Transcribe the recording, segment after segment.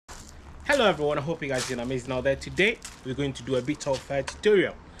Hello everyone, I hope you guys are doing amazing out there. Today we're going to do a bit of a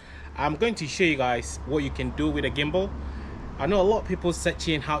tutorial. I'm going to show you guys what you can do with a gimbal. I know a lot of people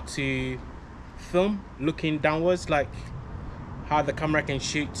searching how to film looking downwards, like how the camera can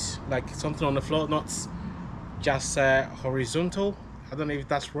shoot like something on the floor, not just horizontal. I don't know if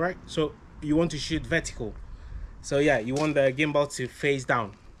that's right. So you want to shoot vertical. So yeah, you want the gimbal to face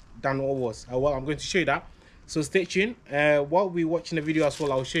downwards. Well, I'm going to show you that. So stay tuned. While we're watching the video as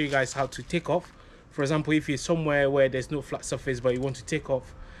well, I'll show you guys how to take off. For example, if you're somewhere where there's no flat surface but you want to take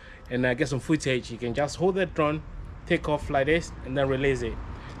off and get some footage, you can just hold the drone, take off like this, and then release it.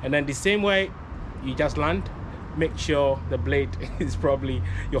 And then the same way, you just land. Make sure the blade is probably,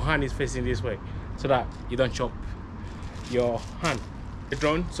 your hand is facing this way so that you don't chop your hand. The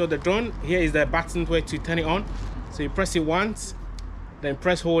drone. So the drone, here is the button where to turn it on. So you press it once, then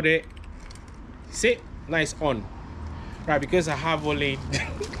press hold it. See? Nice on. Right, because I have only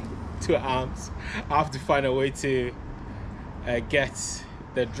 2 arms, I have to find a way to get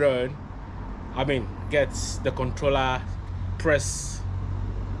the drone, get the controller, press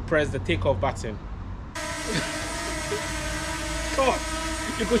the takeoff button. God,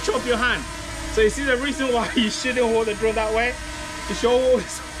 you could chop your hand. So you see the reason why you shouldn't hold the drone that way? You should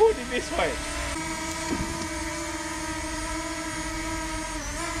always hold it this way.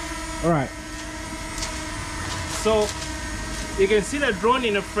 All right. So you can see the drone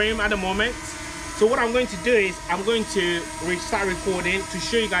in the frame at the moment. So what I'm going to do is I'm going to start recording to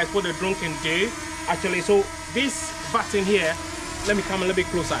show you guys what the drone can do actually. So this button here, let me come a little bit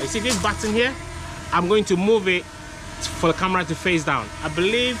closer. You see this button here, I'm going to move it for the camera to face down. I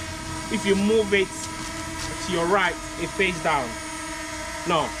believe if you move it to your right, it face down.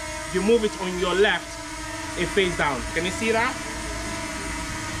 No, if you move it on your left, it face down. Can you see that?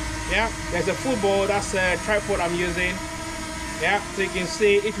 Yeah, there's a football, that's a tripod I'm using. Yeah, so you can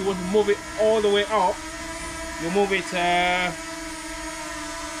see if you want to move it all the way up, you move it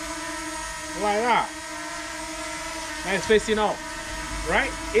like that. And it's facing up,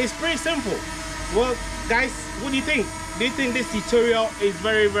 right? It's pretty simple. Well, guys, what do you think? Do you think this tutorial is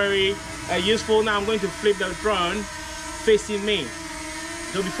very, very useful? Now I'm going to flip the drone facing me.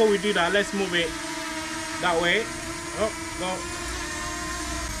 So before we do that, let's move it that way. Oh, go.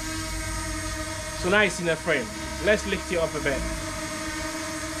 So now it's in the frame. Let's lift it up a bit.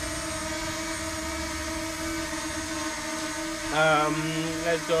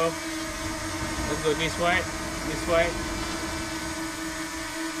 Let's go this way, this way.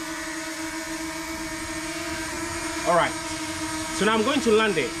 All right, so now I'm going to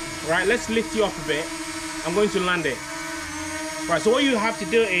land it. Right, let's lift you up a bit. I'm going to land it. Right, so what you have to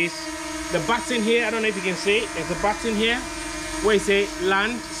do is the button here, I don't know if you can see, there's a button here where it says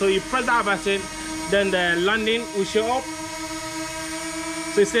land. So you press that button, then the landing will show up.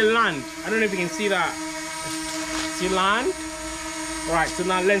 So it says land. I don't know if you can see that. See land? Alright, so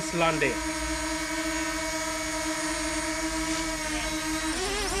now let's land it.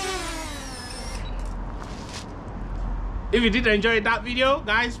 If you did enjoy that video,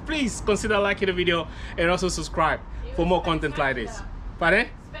 guys, please consider liking the video and also subscribe for more content like this. Pardon?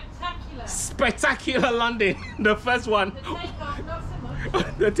 Spectacular. Spectacular landing. The first one. The takeoff, not so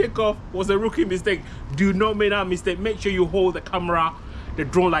much. The takeoff was a rookie mistake. Do not make that mistake. Make sure you hold the camera, the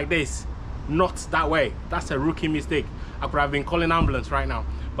drone like this, not that way. That's a rookie mistake. I could have been calling ambulance right now.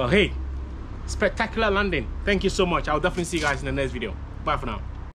 But hey, spectacular landing. Thank you so much. I'll definitely see you guys in the next video. Bye for now.